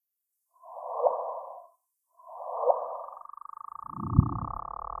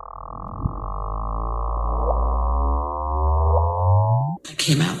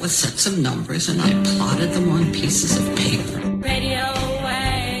came out with sets of numbers and I plotted them on pieces of paper. Radio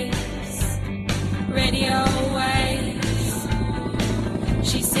waves, radio waves.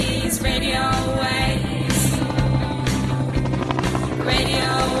 She sees radio waves,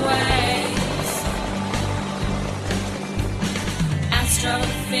 radio waves.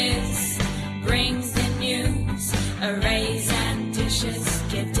 Astrophiz brings the news. Arrays and dishes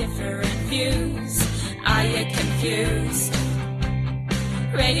give different views. Are you confused?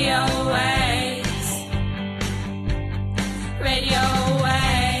 Radio waves, radio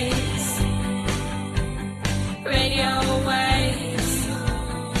waves, radio waves.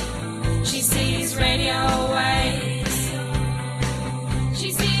 She sees radio waves.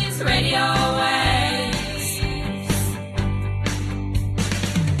 She sees radio waves.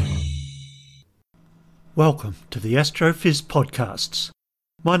 Welcome to the Astrophiz podcasts.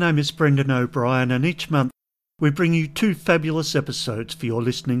 My name is Brendan O'Brien, and each month we bring you 2 fabulous episodes for your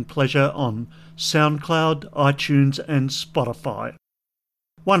listening pleasure on SoundCloud, iTunes and Spotify.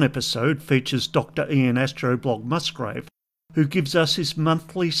 One episode features Dr. Ian Astroblog Musgrave, who gives us his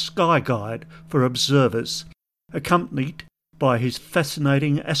monthly sky guide for observers, accompanied by his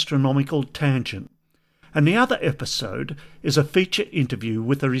fascinating astronomical tangent. And the other episode is a feature interview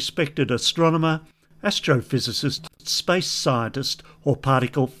with a respected astronomer, astrophysicist, space scientist or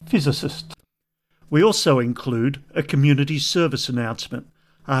particle physicist. We also include a community service announcement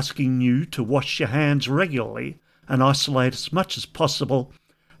asking you to wash your hands regularly and isolate as much as possible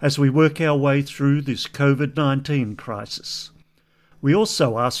as we work our way through this COVID-19 crisis. We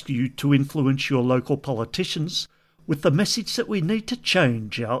also ask you to influence your local politicians with the message that we need to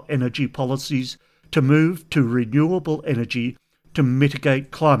change our energy policies to move to renewable energy to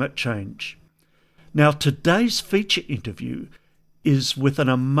mitigate climate change. Now, today's feature interview is with an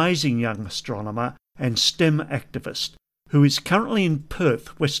amazing young astronomer and STEM activist who is currently in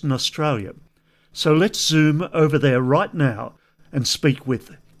Perth, Western Australia. So let's zoom over there right now and speak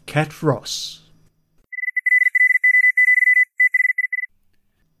with Kat Ross.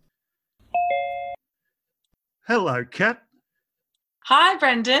 Hello, Kat. Hi,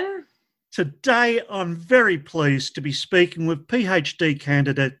 Brendan. Today I'm very pleased to be speaking with PhD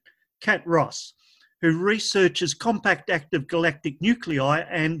candidate Kat Ross, who researches compact active galactic nuclei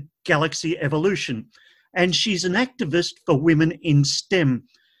and galaxy evolution. And she's an activist for women in STEM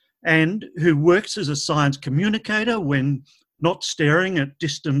and who works as a science communicator when not staring at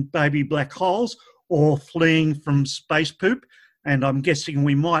distant baby black holes or fleeing from space poop. And I'm guessing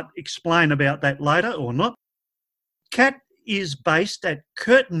we might explain about that later or not. Kat is based at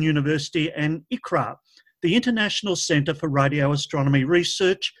Curtin University and ICRA, the International Centre for Radio Astronomy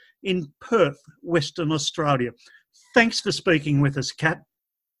Research in Perth, Western Australia. Thanks for speaking with us, Kat.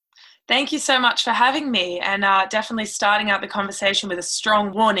 Thank you so much for having me, and definitely starting out the conversation with a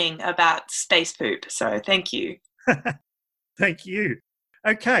strong warning about space poop. So thank you. Thank you.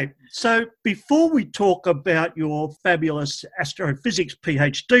 Okay, so before we talk about your fabulous astrophysics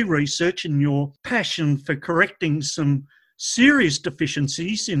PhD research and your passion for correcting some serious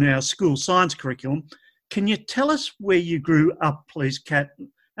deficiencies in our school science curriculum, can you tell us where you grew up, please, Kat?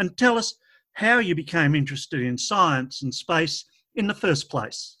 And tell us how you became interested in science and space in the first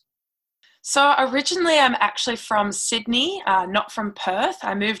place. So originally I'm actually from Sydney, not from Perth.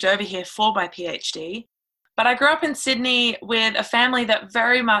 I moved over here for my PhD. But I grew up in Sydney with a family that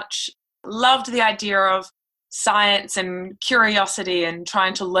very much loved the idea of science and curiosity and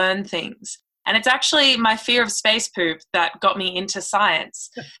trying to learn things. And it's actually my fear of space poop that got me into science.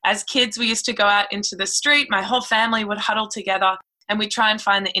 As kids, we used to go out into the street. My whole family would huddle together and we'd try and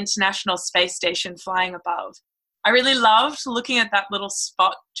find the International Space Station flying above. I really loved looking at that little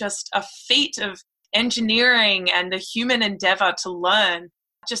spot, just a feat of engineering and the human endeavor to learn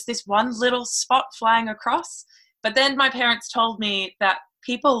just this one little spot flying across. But then my parents told me that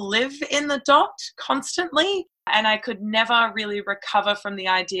people live in the dot constantly, and I could never really recover from the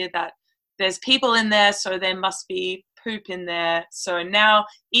idea that there's people in there, so there must be poop in there. So now,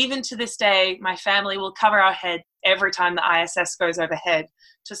 even to this day, my family will cover our head every time the ISS goes overhead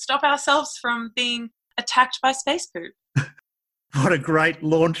to stop ourselves from being attacked by space poop. What a great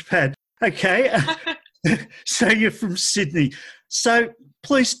launch pad. Okay, so you're from Sydney. So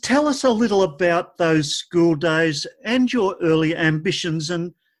please tell us a little about those school days and your early ambitions,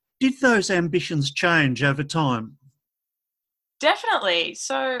 and did those ambitions change over time? Definitely.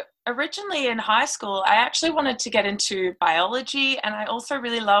 So originally in high school, I actually wanted to get into biology, and I also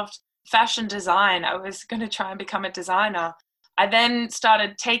really loved fashion design. I was going to try and become a designer. I then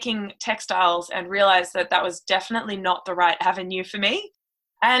started taking textiles and realized that that was definitely not the right avenue for me.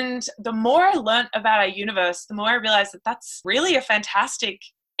 And the more I learned about our universe, the more I realized that that's really a fantastic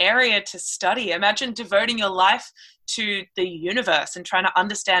area to study. Imagine devoting your life to the universe and trying to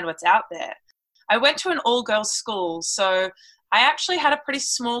understand what's out there. I went to an all-girls school, so I actually had a pretty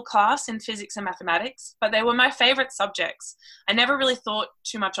small class in physics and mathematics, but they were my favorite subjects. I never really thought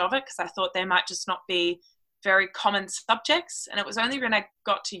too much of it because I thought they might just not be very common subjects. And it was only when I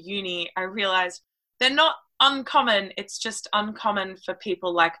got to uni, I realized they're not uncommon. It's just uncommon for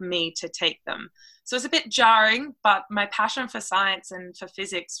people like me to take them. So it's a bit jarring, but my passion for science and for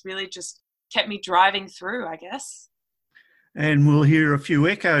physics really just kept me driving through, I guess. And we'll hear a few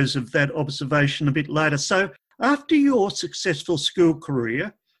echoes of that observation a bit later. So after your successful school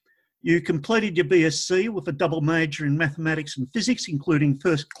career, you completed your BSc with a double major in mathematics and physics, including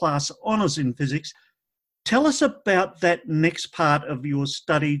first-class honours in physics. Tell us about that next part of your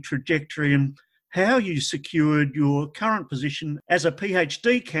study trajectory and how you secured your current position as a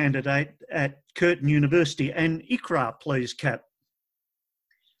PhD candidate at Curtin University. And ICRA, please, Kat.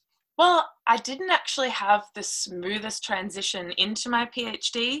 Well, I didn't actually have the smoothest transition into my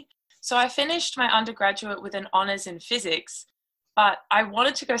PhD. So I finished my undergraduate with an honours in physics, but I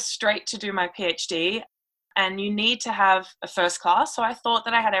wanted to go straight to do my PhD, and you need to have a first class. So I thought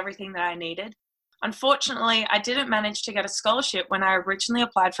that I had everything that I needed. Unfortunately, I didn't manage to get a scholarship when I originally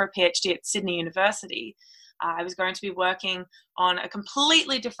applied for a PhD at Sydney University. I was going to be working on a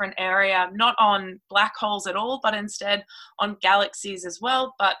completely different area, not on black holes at all, but instead on galaxies as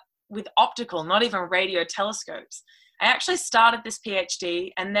well, but with optical, not even radio telescopes. I actually started this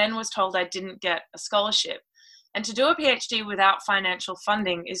PhD and then was told I didn't get a scholarship. And to do a PhD without financial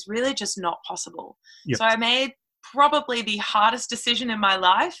funding is really just not possible. Yep. So I made probably the hardest decision in my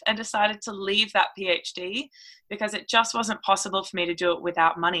life and decided to leave that PhD because it just wasn't possible for me to do it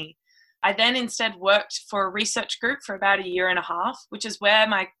without money. I then instead worked for a research group for about a year and a half, which is where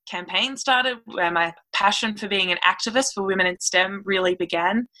my campaign started, where my passion for being an activist for women in STEM really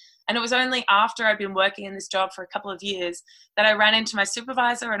began. And it was only after I'd been working in this job for a couple of years that I ran into my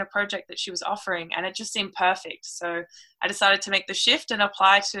supervisor and a project that she was offering, and it just seemed perfect. So I decided to make the shift and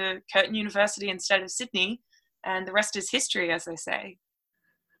apply to Curtin University instead of Sydney, and the rest is history, as they say.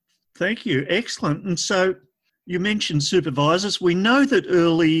 Thank you. Excellent. And so you mentioned supervisors. We know that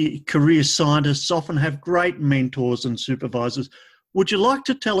early career scientists often have great mentors and supervisors. Would you like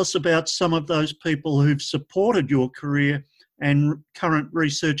to tell us about some of those people who've supported your career and current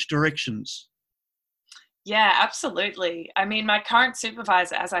research directions? Yeah, absolutely. I mean, my current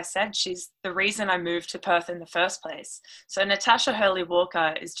supervisor, as I said, she's the reason I moved to Perth in the first place. So Natasha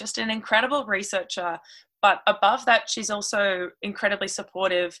Hurley-Walker is just an incredible researcher, but above that, she's also incredibly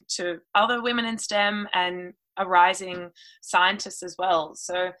supportive to other women in STEM and arising scientists as well.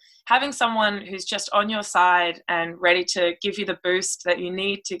 So having someone who's just on your side and ready to give you the boost that you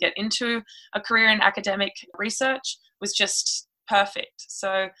need to get into a career in academic research was just perfect.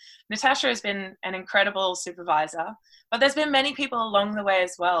 So Natasha has been an incredible supervisor, but there's been many people along the way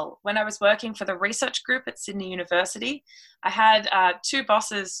as well. When I was working for the research group at Sydney University, I had two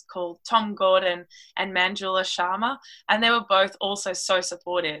bosses called Tom Gordon and Manjula Sharma, and they were both also so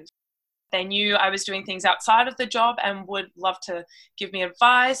supportive. They knew I was doing things outside of the job and would love to give me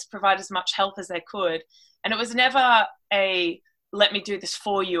advice, provide as much help as they could. And it was never a, let me do this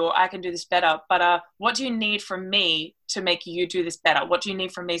for you, or I can do this better, but what do you need from me to make you do this better? What do you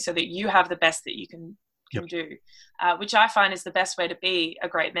need from me so that you have the best that you can do? Which I find is the best way to be a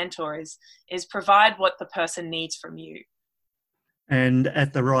great mentor is provide what the person needs from you. And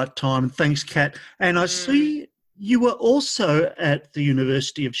at the right time. Thanks, Kat. And I see you were also at the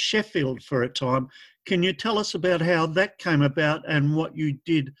University of Sheffield for a time. Can you tell us about how that came about and what you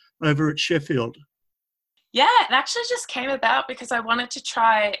did over at Sheffield? Yeah, it actually just came about because I wanted to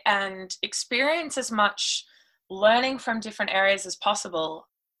try and experience as much learning from different areas as possible.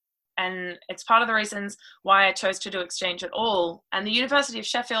 And it's part of the reasons why I chose to do exchange at all. And the University of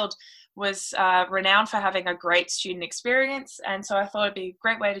Sheffield was renowned for having a great student experience. And so I thought it'd be a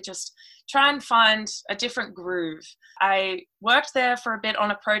great way to just try and find a different groove. I worked there for a bit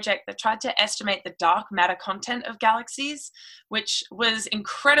on a project that tried to estimate the dark matter content of galaxies, which was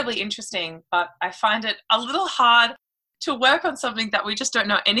incredibly interesting, but I find it a little hard to work on something that we just don't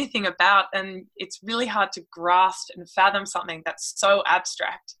know anything about, and it's really hard to grasp and fathom something that's so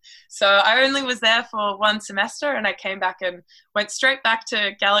abstract. So I only was there for one semester, and I came back and went straight back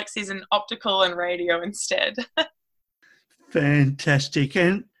to galaxies and optical and radio instead. Fantastic.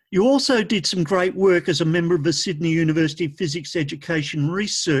 And you also did some great work as a member of the Sydney University Physics Education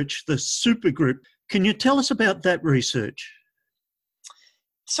Research, the Supergroup. Can you tell us about that research?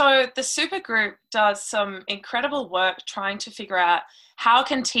 So the supergroup does some incredible work trying to figure out how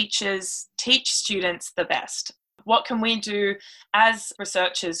can teachers teach students the best? What can we do as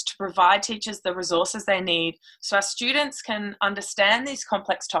researchers to provide teachers the resources they need so our students can understand these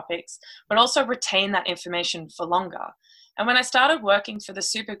complex topics, but also retain that information for longer? And when I started working for the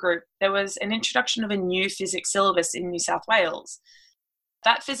supergroup, there was an introduction of a new physics syllabus in New South Wales.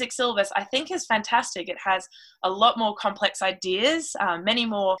 That physics syllabus, I think, is fantastic. It has a lot more complex ideas, many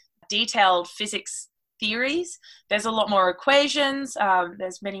more detailed physics theories. There's a lot more equations.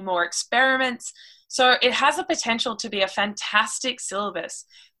 There's many more experiments. So it has a potential to be a fantastic syllabus.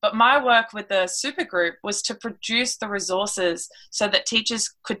 But my work with the supergroup was to produce the resources so that teachers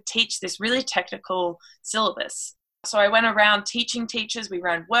could teach this really technical syllabus. So I went around teaching teachers, we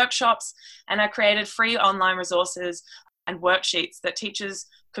ran workshops, and I created free online resources and worksheets that teachers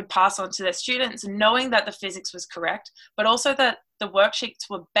could pass on to their students, knowing that the physics was correct, but also that the worksheets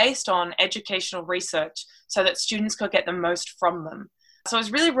were based on educational research so that students could get the most from them. So it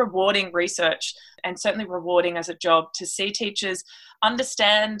was really rewarding research, and certainly rewarding as a job, to see teachers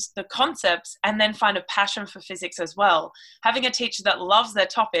understand the concepts and then find a passion for physics as well. Having a teacher that loves their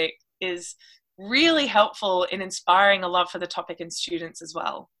topic is really helpful in inspiring a love for the topic in students as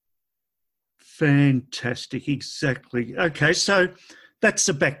well. Fantastic, exactly. Okay, so that's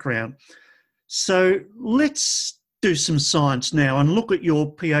the background. So let's do some science now and look at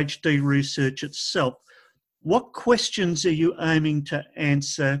your PhD research itself. What questions are you aiming to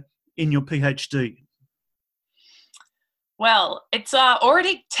answer in your PhD? Well, it's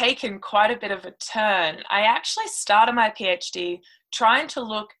already taken quite a bit of a turn. I actually started my PhD trying to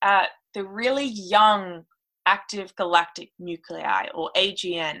look at the really young active galactic nuclei, or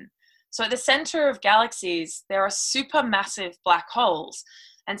AGN. So at the center of galaxies, there are supermassive black holes,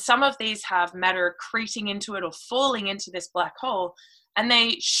 and some of these have matter accreting into it or falling into this black hole, and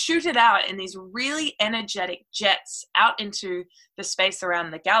they shoot it out in these really energetic jets out into the space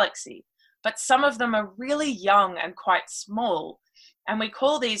around the galaxy. But some of them are really young and quite small, and we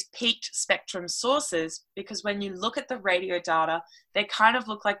call these peaked spectrum sources because when you look at the radio data, they kind of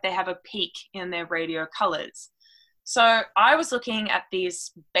look like they have a peak in their radio colors. So I was looking at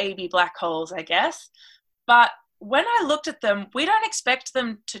these baby black holes, I guess, but when I looked at them, we don't expect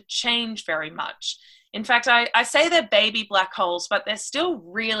them to change very much. In fact, I say they're baby black holes, but they're still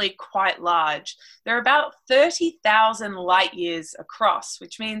really quite large. They're about 30,000 light years across,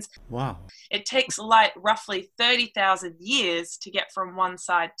 which means Wow. it takes light roughly 30,000 years to get from one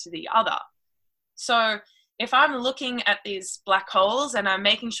side to the other. So if I'm looking at these black holes and I'm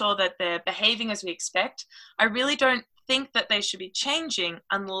making sure that they're behaving as we expect, I really don't think that they should be changing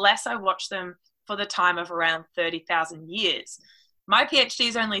unless I watch them for the time of around 30,000 years. My PhD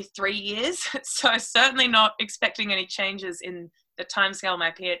is only 3 years, so certainly not expecting any changes in the timescale of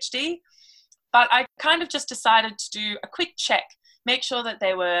my PhD. But I kind of just decided to do a quick check, make sure that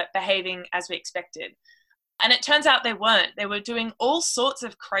they were behaving as we expected. And it turns out they weren't. They were doing all sorts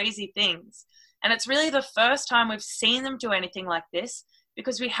of crazy things. And it's really the first time we've seen them do anything like this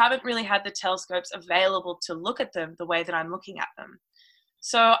because we haven't really had the telescopes available to look at them the way that I'm looking at them.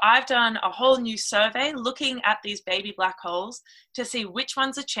 So I've done a whole new survey looking at these baby black holes to see which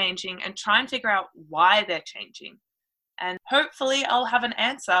ones are changing and try and figure out why they're changing. And hopefully I'll have an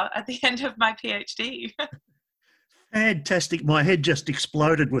answer at the end of my PhD. Fantastic. My head just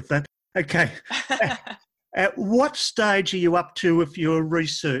exploded with that. Okay. At what stage are you up to with your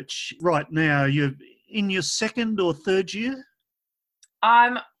research right now? You're in your second or third year?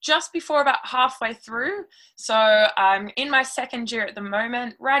 I'm just before about halfway through. So I'm in my second year at the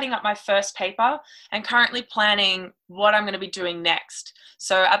moment, writing up my first paper and currently planning what I'm going to be doing next.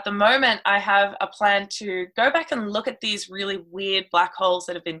 So at the moment, I have a plan to go back and look at these really weird black holes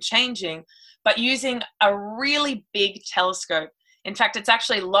that have been changing, but using a really big telescope. In fact, it's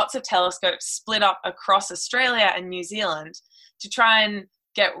actually lots of telescopes split up across Australia and New Zealand to try and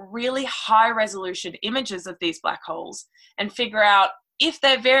get really high resolution images of these black holes and figure out if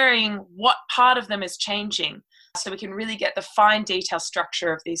they're varying, what part of them is changing, so we can really get the fine detail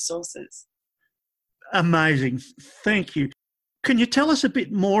structure of these sources. Amazing. Thank you. Can you tell us a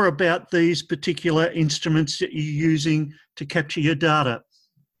bit more about these particular instruments that you're using to capture your data?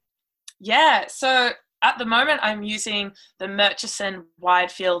 Yeah, so at the moment I'm using the Murchison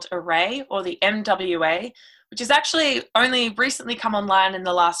Wide Field Array, or the MWA, which has actually only recently come online in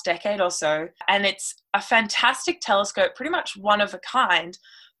the last decade or so. And it's a fantastic telescope, pretty much one of a kind,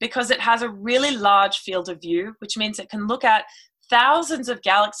 because it has a really large field of view, which means it can look at thousands of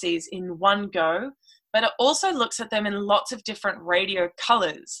galaxies in one go, but it also looks at them in lots of different radio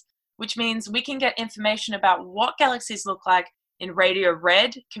colors, which means we can get information about what galaxies look like in radio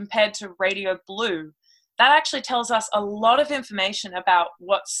red compared to radio blue. That actually tells us a lot of information about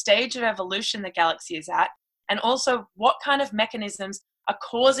what stage of evolution the galaxy is at, and also what kind of mechanisms are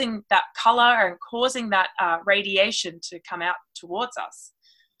causing that color and causing that radiation to come out towards us.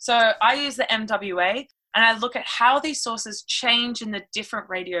 So I use the MWA, and I look at how these sources change in the different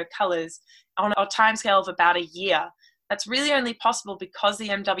radio colors on a timescale of about a year. That's really only possible because the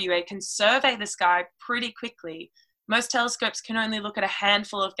MWA can survey the sky pretty quickly. Most telescopes can only look at a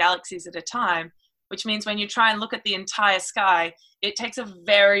handful of galaxies at a time, which means when you try and look at the entire sky, it takes a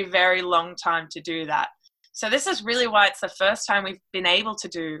very, very long time to do that. So this is really why it's the first time we've been able to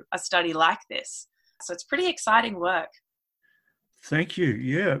do a study like this. So it's pretty exciting work. Thank you.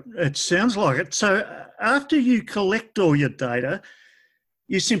 Yeah, it sounds like it. So after you collect all your data,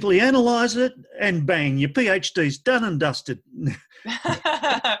 you simply analyse it and bang, your PhD's done and dusted.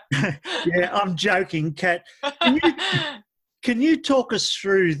 Yeah, I'm joking, Kat. Can you talk us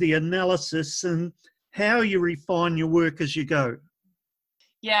through the analysis and how you refine your work as you go?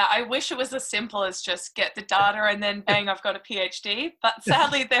 Yeah, I wish it was as simple as just get the data and then bang, I've got a PhD. But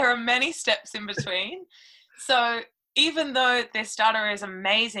sadly, there are many steps in between. So even though this data is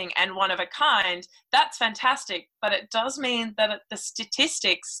amazing and one of a kind, that's fantastic. But it does mean that the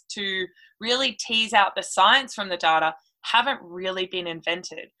statistics to really tease out the science from the data haven't really been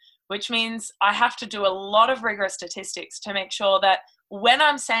invented, which means I have to do a lot of rigorous statistics to make sure that when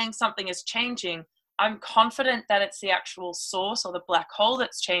I'm saying something is changing, I'm confident that it's the actual source or the black hole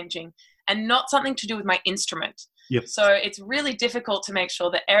that's changing and not something to do with my instrument. Yep. So it's really difficult to make sure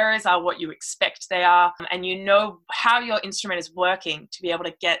the errors are what you expect they are, and you know how your instrument is working to be able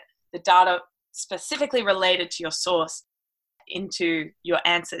to get the data specifically related to your source into your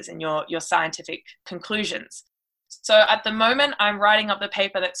answers and your scientific conclusions. So at the moment, I'm writing up the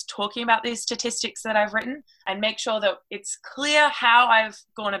paper that's talking about these statistics that I've written and make sure that it's clear how I've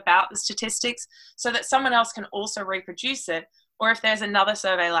gone about the statistics so that someone else can also reproduce it. Or if there's another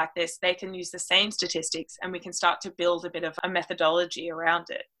survey like this, they can use the same statistics and we can start to build a bit of a methodology around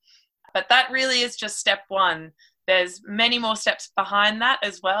it. But that really is just step one. There's many more steps behind that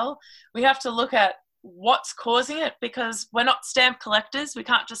as well. We have to look at what's causing it because we're not stamp collectors. We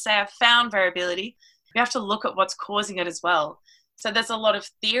can't just say I've found variability. We have to look at what's causing it as well. So there's a lot of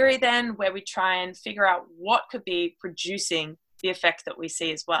theory then where we try and figure out what could be producing the effect that we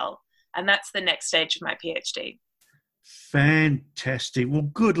see as well. And that's the next stage of my PhD. Fantastic. Well,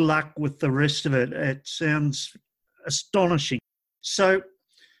 good luck with the rest of it. It sounds astonishing. So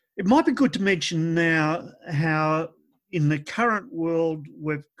it might be good to mention now how in the current world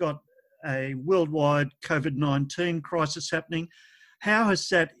we've got a worldwide COVID-19 crisis happening. How has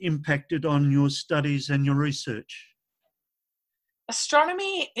that impacted on your studies and your research?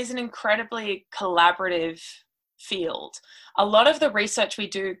 Astronomy is an incredibly collaborative field. A lot of the research we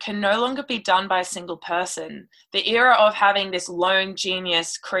do can no longer be done by a single person. The era of having this lone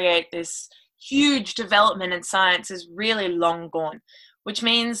genius create this huge development in science is really long gone, which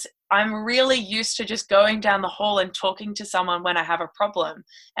means I'm really used to just going down the hall and talking to someone when I have a problem.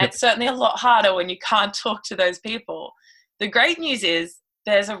 And It's certainly a lot harder when you can't talk to those people. The great news is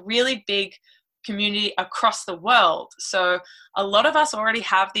there's a really big community across the world. So a lot of us already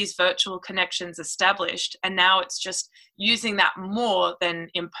have these virtual connections established, and now it's just using that more than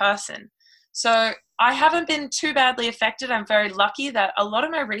in person. So I haven't been too badly affected. I'm very lucky that a lot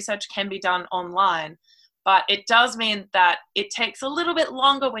of my research can be done online, but it does mean that it takes a little bit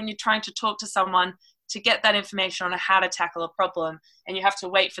longer when you're trying to talk to someone to get that information on how to tackle a problem, and you have to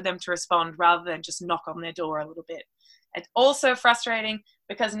wait for them to respond rather than just knock on their door a little bit. It's also frustrating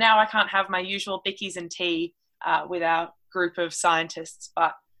because now I can't have my usual bickies and tea with our group of scientists,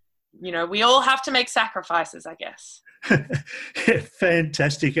 but you know, we all have to make sacrifices, I guess.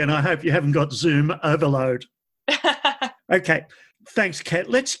 Fantastic, and I hope you haven't got Zoom overload. Okay, thanks, Kat.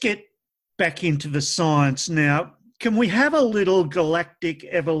 Let's get back into the science now. Can we have a little Galactic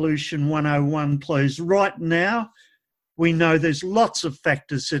Evolution 101, please? Right now, we know there's lots of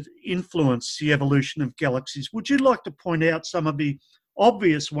factors that influence the evolution of galaxies. Would you like to point out some of the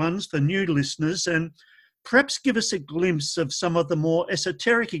obvious ones for new listeners and perhaps give us a glimpse of some of the more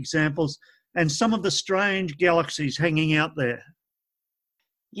esoteric examples and some of the strange galaxies hanging out there?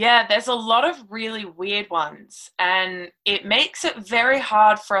 Yeah, there's a lot of really weird ones, and it makes it very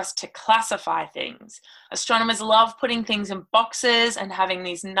hard for us to classify things. Astronomers love putting things in boxes and having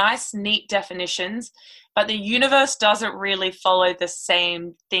these nice, neat definitions, but the universe doesn't really follow the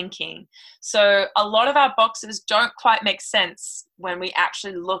same thinking. So a lot of our boxes don't quite make sense when we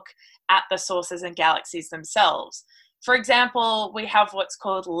actually look at the sources and galaxies themselves. For example, we have what's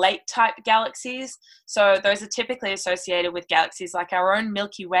called late type galaxies. So those are typically associated with galaxies like our own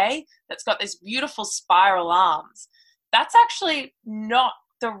Milky Way that's got this beautiful spiral arms. That's actually not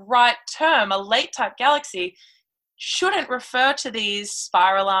the right term. A late type galaxy shouldn't refer to these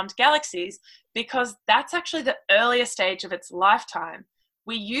spiral armed galaxies because that's actually the earlier stage of its lifetime.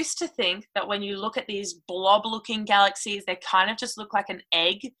 We used to think that when you look at these blob looking galaxies, they kind of just look like an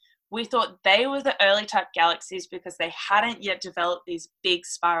egg. We thought they were the early type galaxies because they hadn't yet developed these big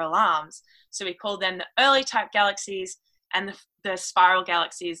spiral arms. So we called them the early type galaxies and the spiral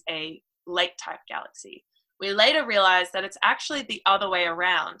galaxies a late type galaxy. We later realized that it's actually the other way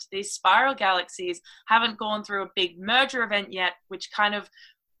around. These spiral galaxies haven't gone through a big merger event yet, which kind of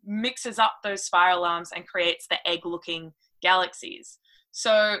mixes up those spiral arms and creates the egg-looking galaxies.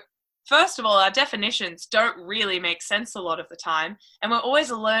 So first of all, our definitions don't really make sense a lot of the time, and we're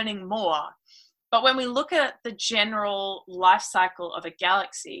always learning more. But when we look at the general life cycle of a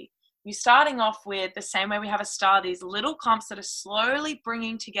galaxy, you're starting off with the same way we have a star, these little clumps that are slowly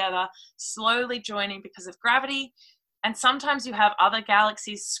bringing together, slowly joining because of gravity. And sometimes you have other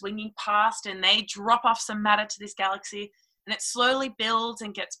galaxies swinging past and they drop off some matter to this galaxy, and it slowly builds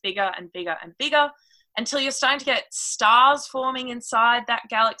and gets bigger and bigger and bigger until you're starting to get stars forming inside that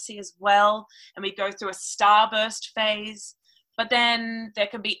galaxy as well. And we go through a starburst phase. But then there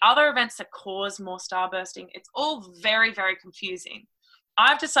can be other events that cause more starbursting. It's all very, very confusing.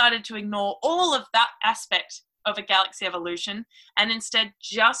 I've decided to ignore all of that aspect of a galaxy evolution and instead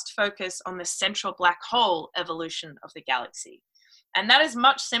just focus on the central black hole evolution of the galaxy. And that is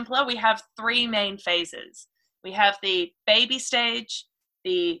much simpler. We have three main phases. We have the baby stage,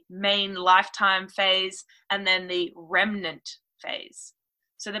 the main lifetime phase, and then the remnant phase.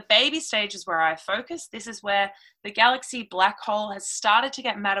 So the baby stage is where I focus. This is where the galaxy black hole has started to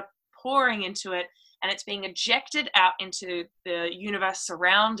get matter pouring into it, and it's being ejected out into the universe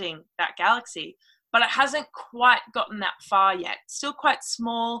surrounding that galaxy. But it hasn't quite gotten that far yet. It's still quite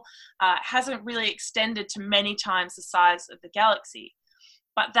small, hasn't really extended to many times the size of the galaxy.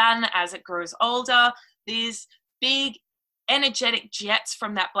 But then as it grows older, these big energetic jets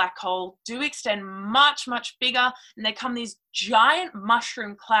from that black hole do extend much, much bigger, and they come these giant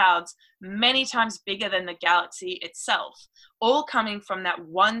mushroom clouds many times bigger than the galaxy itself, all coming from that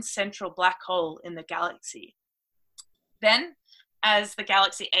one central black hole in the galaxy. Then, as the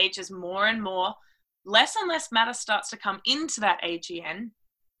galaxy ages more and more, less and less matter starts to come into that AGN,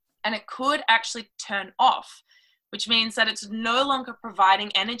 and it could actually turn off, which means that it's no longer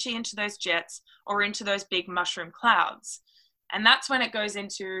providing energy into those jets or into those big mushroom clouds. And that's when it goes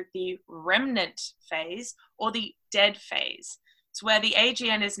into the remnant phase or the dead phase. It's where the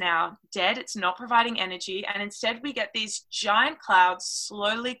AGN is now dead, it's not providing energy, and instead we get these giant clouds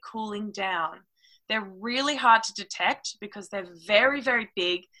slowly cooling down. They're really hard to detect because they're very, very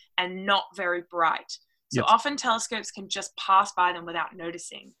big and not very bright. So often telescopes can just pass by them without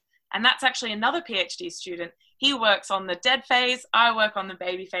noticing. And that's actually another PhD student. He works on the dead phase, I work on the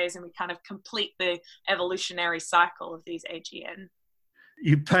baby phase, and we kind of complete the evolutionary cycle of these AGN.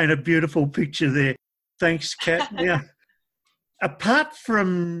 You paint a beautiful picture there. Thanks, Kat. Now, apart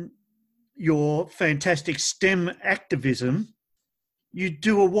from your fantastic STEM activism, you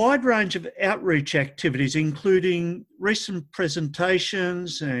do a wide range of outreach activities, including recent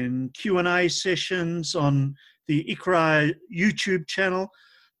presentations and Q&A sessions on the ICRA YouTube channel.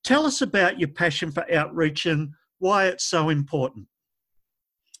 Tell us about your passion for outreach and why it's so important.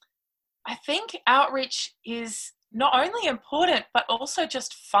 I think outreach is not only important, but also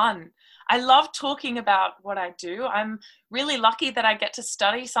just fun. I love talking about what I do. I'm really lucky that I get to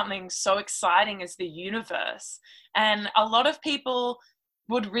study something so exciting as the universe. And a lot of people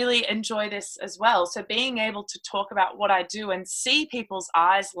would really enjoy this as well. So being able to talk about what I do and see people's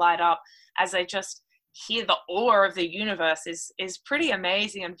eyes light up as they just hear the awe of the universe is pretty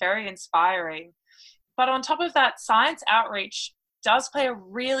amazing and very inspiring. But on top of that, science outreach does play a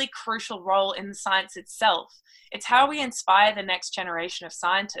really crucial role in the science itself. It's how we inspire the next generation of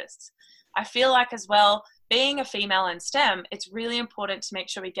scientists. I feel like as well, being a female in STEM, it's really important to make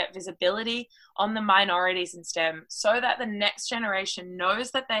sure we get visibility on the minorities in STEM so that the next generation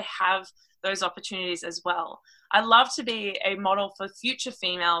knows that they have those opportunities as well. I love to be a model for future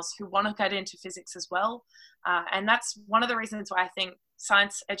females who want to get into physics as well. And that's one of the reasons why I think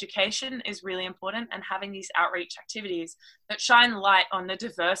science education is really important, and having these outreach activities that shine light on the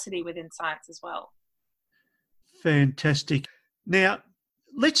diversity within science as well. Fantastic. Now,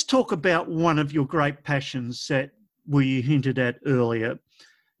 let's talk about one of your great passions that we hinted at earlier.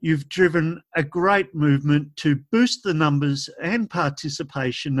 You've driven a great movement to boost the numbers and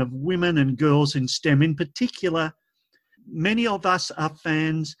participation of women and girls in STEM, in particular many of us are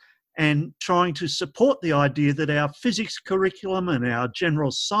fans and trying to support the idea that our physics curriculum and our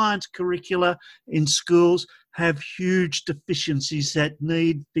general science curricula in schools have huge deficiencies that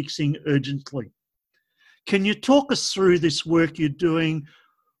need fixing urgently. Can you talk us through this work you're doing,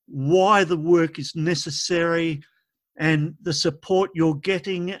 why the work is necessary and the support you're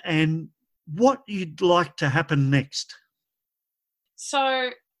getting and what you'd like to happen next?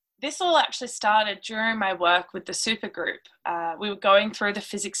 So this all actually started during my work with the supergroup. We were going through the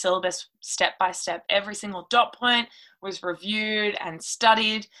physics syllabus step by step. Every single dot point was reviewed and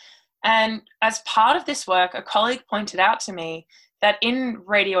studied. And as part of this work, a colleague pointed out to me that in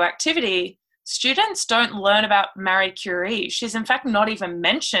radioactivity, students don't learn about Marie Curie. She's in fact not even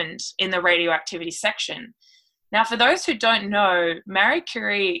mentioned in the radioactivity section. Now, for those who don't know, Marie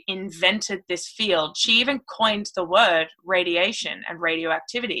Curie invented this field. She even coined the word radiation and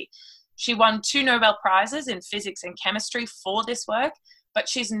radioactivity. She won 2 Nobel Prizes in physics and chemistry for this work, but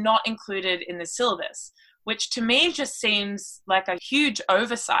she's not included in the syllabus, which to me just seems like a huge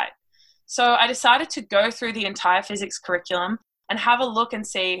oversight. So I decided to go through the entire physics curriculum and have a look and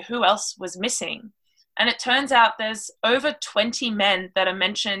see who else was missing. And it turns out there's over 20 men that are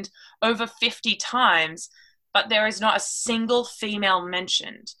mentioned over 50 times, but there is not a single female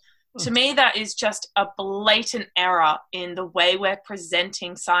mentioned. To me, that is just a blatant error in the way we're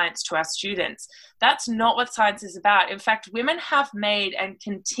presenting science to our students. That's not what science is about. In fact, women have made and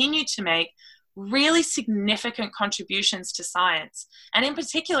continue to make really significant contributions to science. And in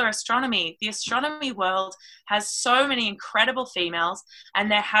particular, astronomy. The astronomy world has so many incredible females, and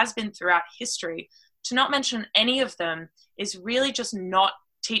there has been throughout history. To not mention any of them is really just not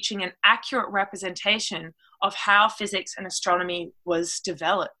teaching an accurate representation of how physics and astronomy was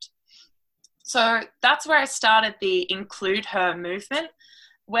developed. So that's where I started the Include Her movement,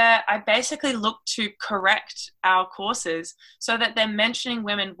 where I basically look to correct our courses so that they're mentioning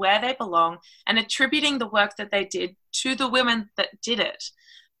women where they belong and attributing the work that they did to the women that did it.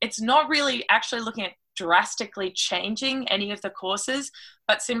 It's not really actually looking at drastically changing any of the courses,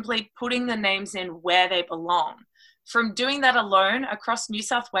 but simply putting the names in where they belong. From doing that alone across New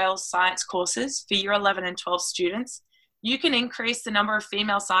South Wales science courses for Year 11 and 12 students, you can increase the number of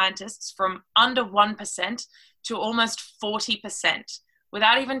female scientists from under 1% to almost 40%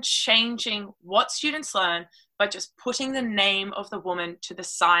 without even changing what students learn, but just putting the name of the woman to the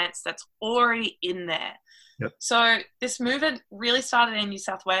science that's already in there. Yep. So this movement really started in New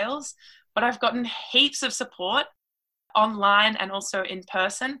South Wales, but I've gotten heaps of support online and also in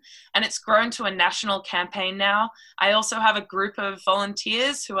person, and it's grown to a national campaign now. I also have a group of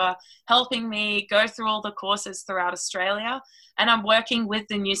volunteers who are helping me go through all the courses throughout Australia, and I'm working with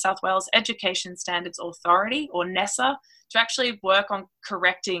the New South Wales Education Standards Authority, or NESA, to actually work on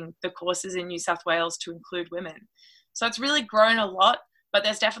correcting the courses in New South Wales to include women. So it's really grown a lot, but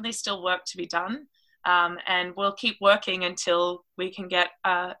there's definitely still work to be done. And we'll keep working until we can get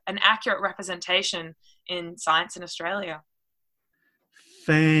an accurate representation in science in Australia.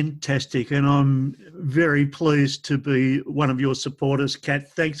 Fantastic. And I'm very pleased to be one of your supporters,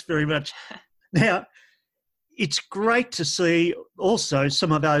 Kat. Thanks very much. Now, it's great to see also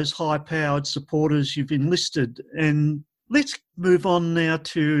some of those high-powered supporters you've enlisted. And let's move on now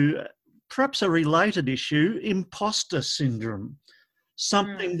to perhaps a related issue, imposter syndrome,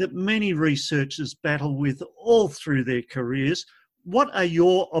 something that many researchers battle with all through their careers. What are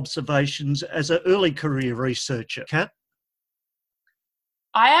your observations as an early career researcher, Kat?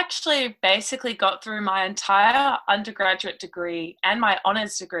 I actually basically got through my entire undergraduate degree and my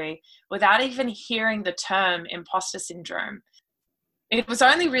honours degree without even hearing the term imposter syndrome. It was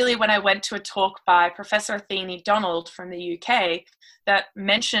only really when I went to a talk by Professor Athene Donald from the UK that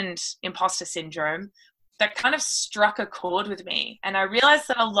mentioned imposter syndrome that kind of struck a chord with me. And I realized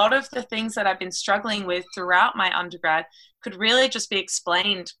that a lot of the things that I've been struggling with throughout my undergrad could really just be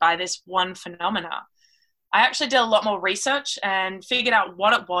explained by this one phenomena. I actually did a lot more research and figured out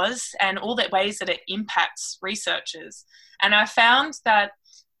what it was and all the ways that it impacts researchers. And I found that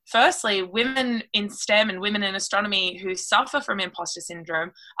firstly, women in STEM and women in astronomy who suffer from imposter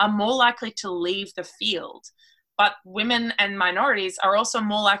syndrome are more likely to leave the field. But women and minorities are also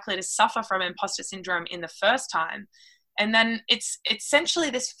more likely to suffer from imposter syndrome in the first time. And then it's essentially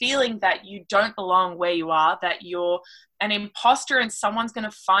this feeling that you don't belong where you are, that you're an imposter and someone's going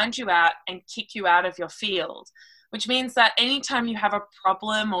to find you out and kick you out of your field, which means that anytime you have a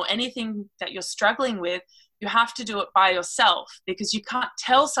problem or anything that you're struggling with, you have to do it by yourself because you can't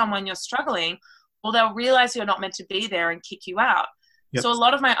tell someone you're struggling or they'll realize you're not meant to be there and kick you out. Yep. So a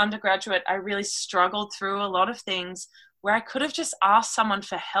lot of my undergraduate, I really struggled through a lot of things where I could have just asked someone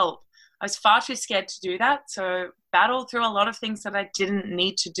for help. I was far too scared to do that, so battled through a lot of things that I didn't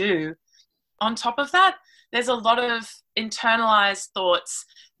need to do. On top of that, there's a lot of internalized thoughts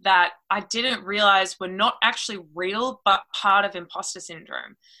that I didn't realize were not actually real, but part of imposter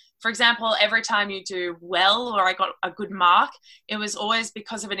syndrome. For example, every time you do well or I got a good mark, it was always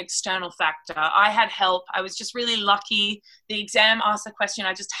because of an external factor. I had help. I was just really lucky. The exam asked a question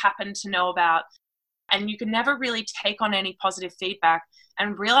I just happened to know about. And you can never really take on any positive feedback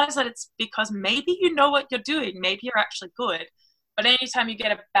and realize that it's because maybe you know what you're doing. Maybe you're actually good. But anytime you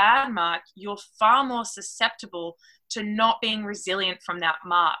get a bad mark, you're far more susceptible to not being resilient from that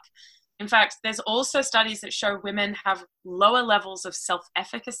mark. In fact, there's also studies that show women have lower levels of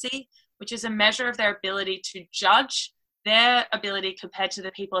self-efficacy, which is a measure of their ability to judge their ability compared to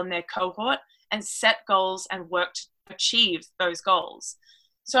the people in their cohort and set goals and work to achieve those goals.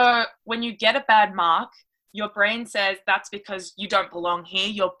 So when you get a bad mark, your brain says that's because you don't belong here,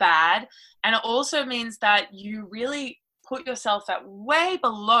 you're bad. And it also means that you really put yourself at way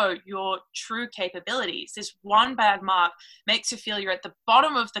below your true capabilities. This one bad mark makes you feel you're at the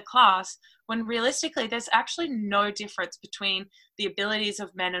bottom of the class, when realistically there's actually no difference between the abilities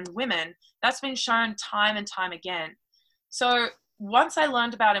of men and women. That's been shown time and time again. So once I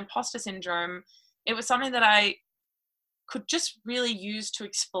learned about imposter syndrome, it was something that I could just really use to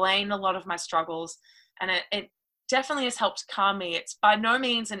explain a lot of my struggles. And it definitely has helped calm me. It's by no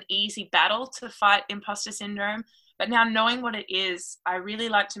means an easy battle to fight imposter syndrome, but now knowing what it is, I really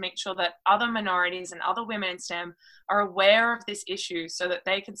like to make sure that other minorities and other women in STEM are aware of this issue so that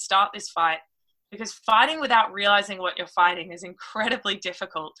they can start this fight. Because fighting without realizing what you're fighting is incredibly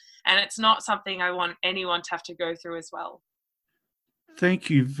difficult. And it's not something I want anyone to have to go through as well. Thank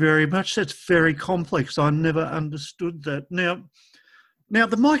you very much. That's very complex. I never understood that. Now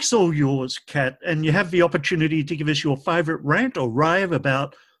the mic's all yours, Kat, and you have the opportunity to give us your favourite rant or rave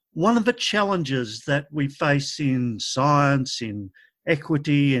about one of the challenges that we face in science, in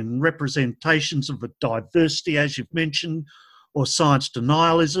equity, in representations of the diversity, as you've mentioned, or science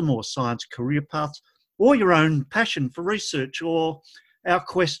denialism, or science career paths, or your own passion for research, or our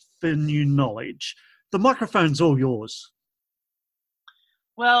quest for new knowledge. The microphone's all yours.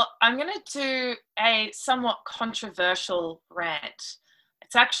 Well, I'm going to do a somewhat controversial rant.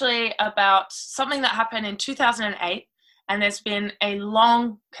 It's actually about something that happened in 2008, and there's been a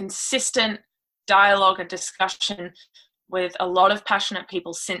long, consistent dialogue and discussion with a lot of passionate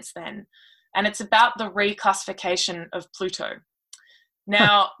people since then. And it's about the reclassification of Pluto.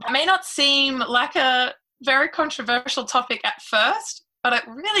 Now, it may not seem like a very controversial topic at first, but it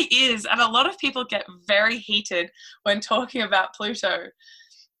really is. And a lot of people get very heated when talking about Pluto.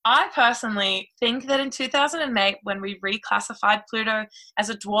 I personally think that in 2008, when we reclassified Pluto as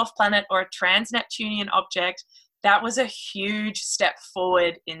a dwarf planet or a trans-Neptunian object, that was a huge step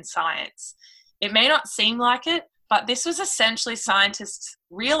forward in science. It may not seem like it, but this was essentially scientists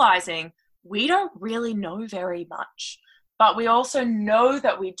realizing we don't really know very much, but we also know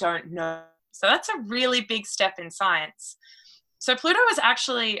that we don't know. So that's a really big step in science. So Pluto was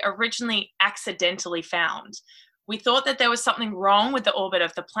actually originally accidentally found. We thought that there was something wrong with the orbit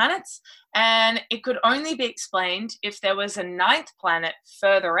of the planets, and it could only be explained if there was a ninth planet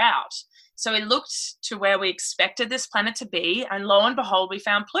further out. So we looked to where we expected this planet to be, and lo and behold, we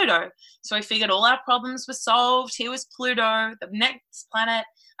found Pluto. So we figured all our problems were solved. Here was Pluto, the next planet,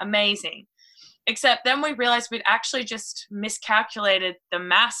 amazing. Except then we realized we'd actually just miscalculated the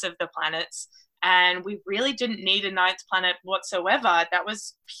mass of the planets, and we really didn't need a ninth planet whatsoever. That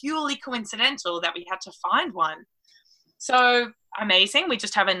was purely coincidental that we had to find one. So amazing, we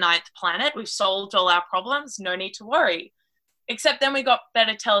just have a ninth planet. We've solved all our problems, no need to worry. Except then we got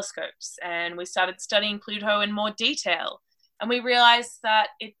better telescopes and we started studying Pluto in more detail. And we realized that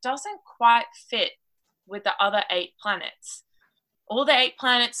it doesn't quite fit with the other 8 planets. All the 8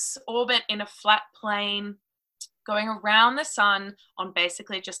 planets orbit in a flat plane going around the sun on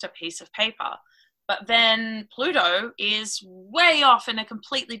basically just a piece of paper. But then Pluto is way off in a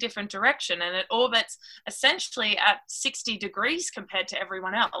completely different direction, and it orbits essentially at 60 degrees compared to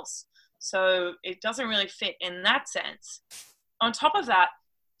everyone else. So it doesn't really fit in that sense. On top of that,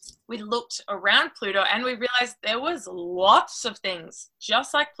 we looked around Pluto and we realized there was lots of things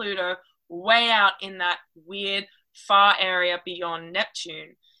just like Pluto way out in that weird far area beyond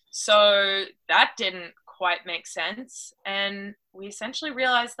Neptune. So that didn't quite make sense. And we essentially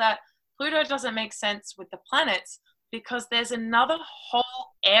realized that Pluto doesn't make sense with the planets because there's another whole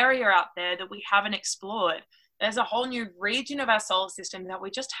area out there that we haven't explored. There's a whole new region of our solar system that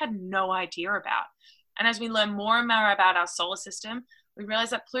we just had no idea about. And as we learn more and more about our solar system, we we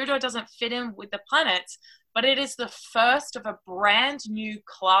realized that Pluto doesn't fit in with the planets, but it is the first of a brand new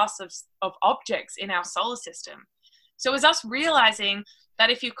class of objects in our solar system. So it was us realizing that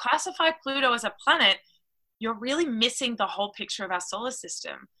if you classify Pluto as a planet, you're really missing the whole picture of our solar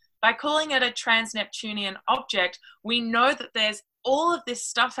system. By calling it a trans-Neptunian object, we know that there's all of this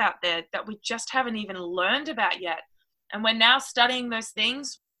stuff out there that we just haven't even learned about yet. And we're now studying those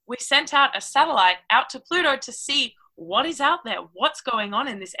things. We sent out a satellite out to Pluto to see what is out there, what's going on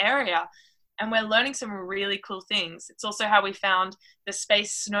in this area. And we're learning some really cool things. It's also how we found the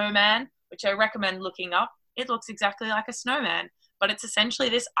space snowman, which I recommend looking up. It looks exactly like a snowman, but it's essentially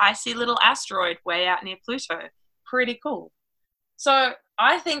this icy little asteroid way out near Pluto. Pretty cool. So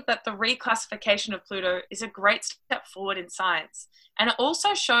I think that the reclassification of Pluto is a great step forward in science. And it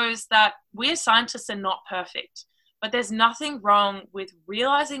also shows that we as scientists are not perfect, but there's nothing wrong with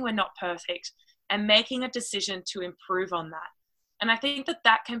realizing we're not perfect and making a decision to improve on that. And I think that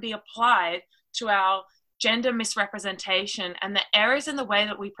that can be applied to our gender misrepresentation and the errors in the way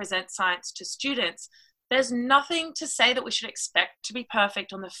that we present science to students. There's nothing to say that we should expect to be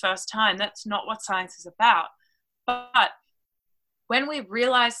perfect on the first time. That's not what science is about. But when we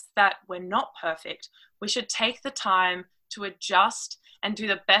realize that we're not perfect, we should take the time to adjust and do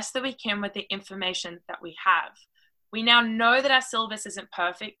the best that we can with the information that we have. We now know that our syllabus isn't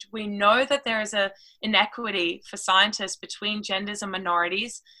perfect. We know that there is an inequity for scientists between genders and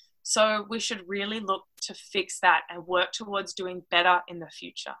minorities. So we should really look to fix that and work towards doing better in the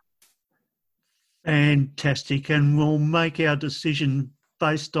future. Fantastic. And we'll make our decision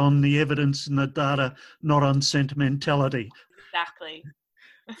based on the evidence and the data, not on sentimentality. Exactly.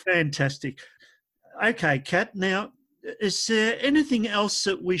 Fantastic. Okay, Kat, now, is there anything else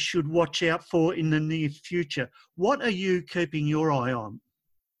that we should watch out for in the near future? What are you keeping your eye on?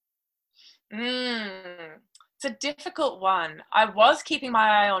 It's a difficult one. I was keeping my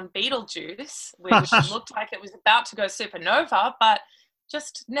eye on Betelgeuse, which looked like it was about to go supernova, but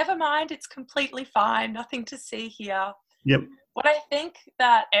just never mind, it's completely fine, nothing to see here. Yep. What I think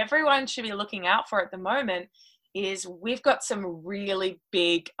that everyone should be looking out for at the moment is we've got some really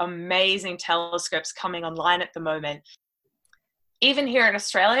big, amazing telescopes coming online at the moment. Even here in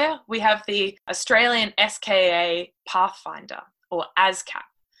Australia, we have the Australian SKA Pathfinder, or ASCAP.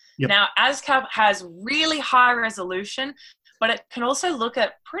 Yep. Now, ASCAP has really high resolution, but it can also look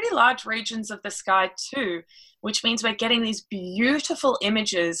at pretty large regions of the sky too, which means we're getting these beautiful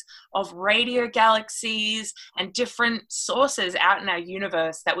images of radio galaxies and different sources out in our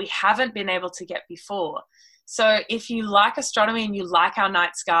universe that we haven't been able to get before. So if you like astronomy and you like our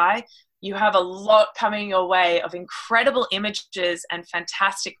night sky, you have a lot coming your way of incredible images and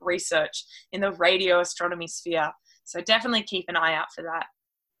fantastic research in the radio astronomy sphere. So definitely keep an eye out for that.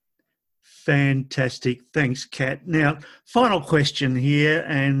 Fantastic. Thanks, Kat. Now, final question here,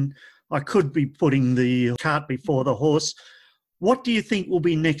 and I could be putting the cart before the horse. What do you think will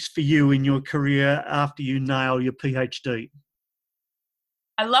be next for you in your career after you nail your PhD?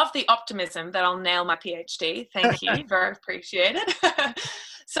 I love the optimism that I'll nail my PhD. Thank you. Very appreciated.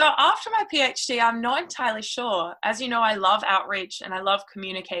 So after my PhD, I'm not entirely sure. As you know, I love outreach and I love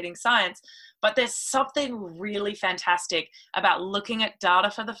communicating science, but there's something really fantastic about looking at data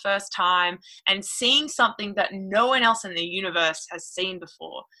for the first time and seeing something that no one else in the universe has seen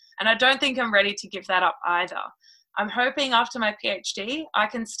before. And I don't think I'm ready to give that up either. I'm hoping after my PhD, I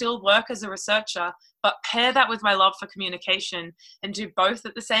can still work as a researcher, but pair that with my love for communication and do both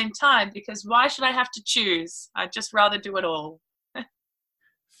at the same time, because why should I have to choose? I'd just rather do it all.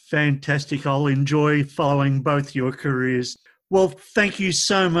 Fantastic. I'll enjoy following both your careers. Well, thank you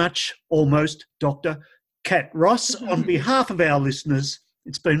so much, almost, Dr. Kat Ross. On behalf of our listeners,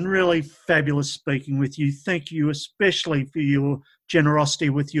 it's been really fabulous speaking with you. Thank you especially for your generosity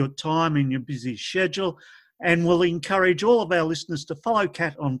with your time and your busy schedule. And we'll encourage all of our listeners to follow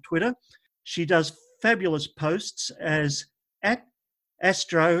Kat on Twitter. She does fabulous posts as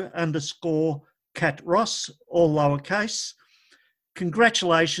 @astro_Kat Ross, all lowercase.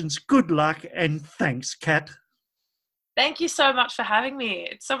 Congratulations, good luck, and thanks, Kat. Thank you so much for having me.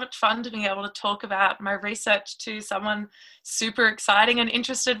 It's so much fun to be able to talk about my research to someone super exciting and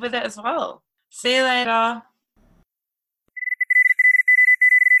interested with it as well. See you later.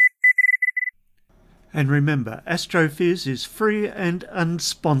 And remember, Astrophiz is free and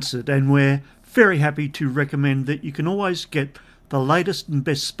unsponsored, and we're very happy to recommend that you can always get the latest and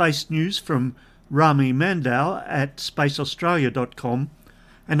best space news from Rami Mandow at spaceaustralia.com.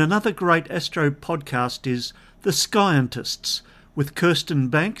 And another great Astro podcast is The Scientists with Kirsten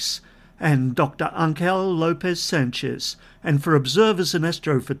Banks and Dr. Angel Lopez Sanchez. And for observers and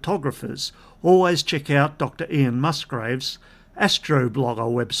astrophotographers, always check out Dr. Ian Musgrave's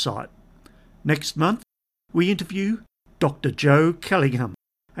Astroblogger website. Next month, we interview Dr. Joe Kellingham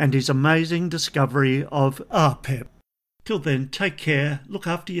and his amazing discovery of RPEP. Till then, take care, look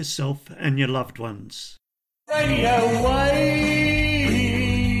after yourself and your loved ones. Radio Wave!